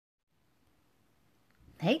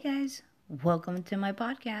Hey guys, welcome to my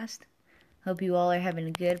podcast. Hope you all are having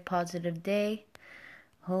a good, positive day.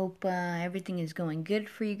 Hope everything is going good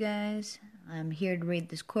for you guys. I'm here to read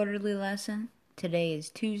this quarterly lesson. Today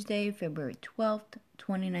is Tuesday, February 12th,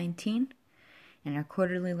 2019. And our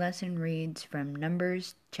quarterly lesson reads from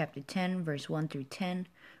Numbers chapter 10, verse 1 through 10,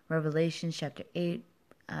 Revelation chapter 8,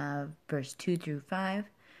 verse 2 through 5.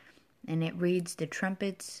 And it reads the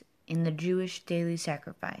trumpets in the Jewish daily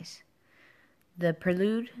sacrifice. The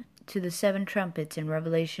prelude to the seven trumpets in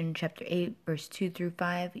Revelation chapter 8, verse 2 through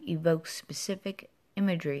 5 evokes specific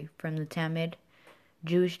imagery from the Tamid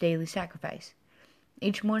Jewish daily sacrifice.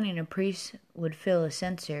 Each morning a priest would fill a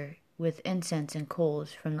censer with incense and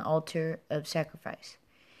coals from the altar of sacrifice.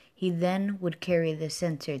 He then would carry the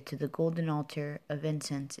censer to the golden altar of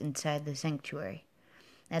incense inside the sanctuary.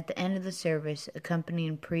 At the end of the service,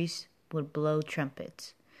 accompanying priests would blow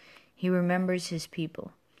trumpets. He remembers his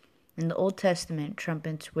people. In the Old Testament,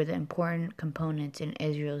 trumpets were the important components in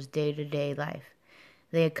Israel's day-to-day life.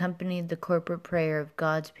 They accompanied the corporate prayer of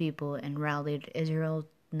God's people and rallied Israel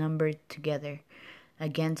numbered together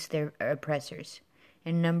against their oppressors.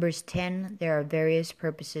 In Numbers 10, there are various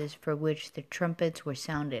purposes for which the trumpets were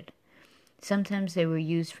sounded. Sometimes they were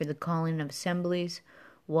used for the calling of assemblies,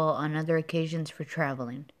 while on other occasions for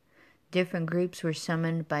traveling. Different groups were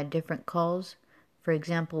summoned by different calls. For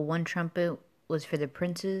example, one trumpet was for the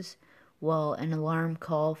princes, while an alarm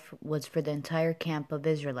call was for the entire camp of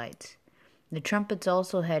Israelites. The trumpets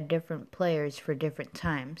also had different players for different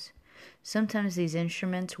times. Sometimes these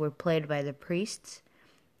instruments were played by the priests.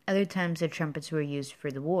 Other times the trumpets were used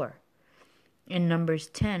for the war. In Numbers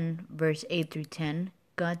 10, verse 8 through 10,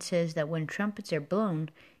 God says that when trumpets are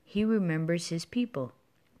blown, He remembers His people.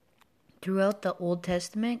 Throughout the Old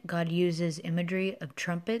Testament, God uses imagery of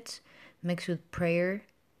trumpets mixed with prayer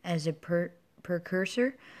as a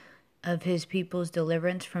precursor of His people's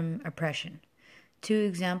deliverance from oppression. Two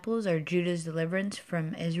examples are Judah's deliverance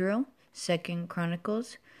from Israel, 2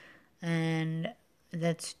 Chronicles, and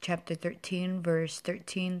that's chapter 13, verse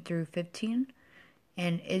 13 through 15,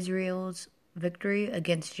 and Israel's victory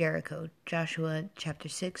against Jericho, Joshua chapter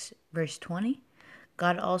 6, verse 20.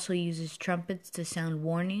 God also uses trumpets to sound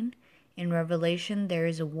warning. In Revelation, there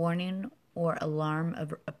is a warning or alarm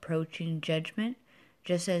of approaching judgment,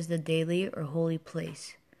 just as the daily or holy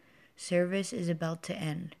place service is about to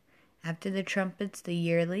end. After the trumpets, the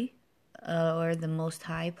yearly, or the most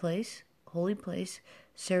high place, holy place,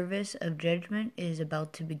 service of judgment is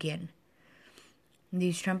about to begin.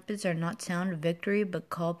 These trumpets are not sound of victory, but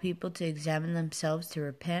call people to examine themselves, to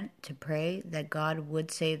repent, to pray that God would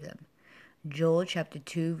save them. Joel chapter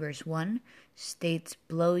 2 verse 1 states,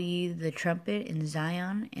 "Blow ye the trumpet in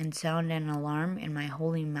Zion, and sound an alarm in my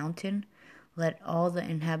holy mountain. Let all the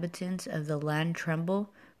inhabitants of the land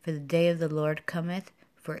tremble, for the day of the Lord cometh,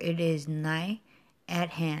 for it is nigh at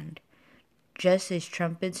hand." Just as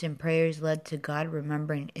trumpets and prayers led to God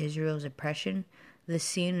remembering Israel's oppression, the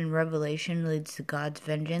scene in Revelation leads to God's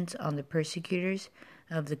vengeance on the persecutors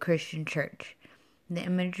of the Christian church. The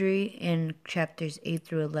imagery in chapters 8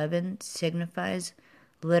 through 11 signifies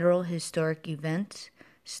literal historic events,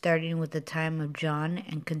 starting with the time of John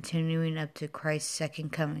and continuing up to Christ's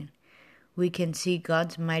second coming. We can see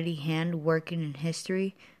God's mighty hand working in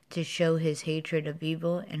history to show His hatred of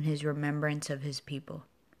evil and His remembrance of His people.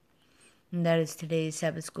 And that is today's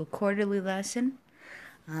Sabbath School quarterly lesson.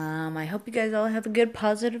 I hope you guys all have a good,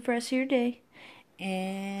 positive rest of your day.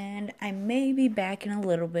 And I may be back in a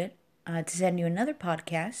little bit to send you another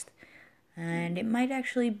podcast. And it might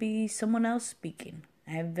actually be someone else speaking.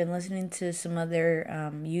 I've been listening to some other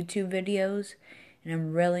YouTube videos, and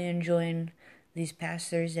I'm really enjoying these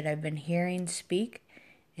pastors that I've been hearing speak,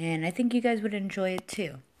 and I think you guys would enjoy it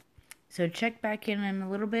too. So check back in a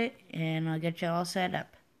little bit, and I'll get you all set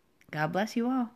up. God bless you all.